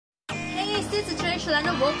guys, this is Rea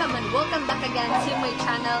Sialana. Welcome and welcome back again to my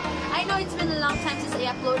channel. I know it's been a long time since I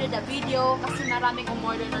uploaded a video kasi maraming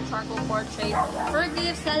umorder ng charcoal portrait for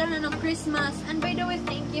gifts, lalo na ng Christmas. And by the way,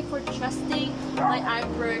 thank you for trusting my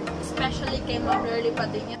artwork, especially kay Ma'am Lurly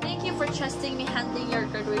Padilla. Thank you for trusting me handling your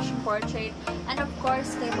graduation portrait. And of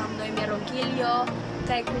course, kay Ma'am Noemi Ronquillo,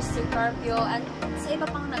 kay Christy Carpio, at sa iba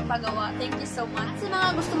pang nagpagawa. Thank you so much. Sa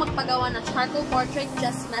mga gusto magpagawa ng charcoal portrait,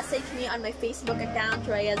 just message me on my Facebook account,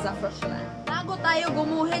 Rea Sialana. Bago tayo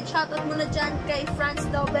gumuhit, shoutout muna dyan kay Franz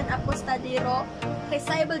Doben Apostadero, kay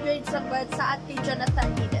Cybel Grade Sangwed, sa at kay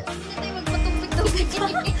Jonathan Ides. Hindi tayo magpatumpik-tumpik.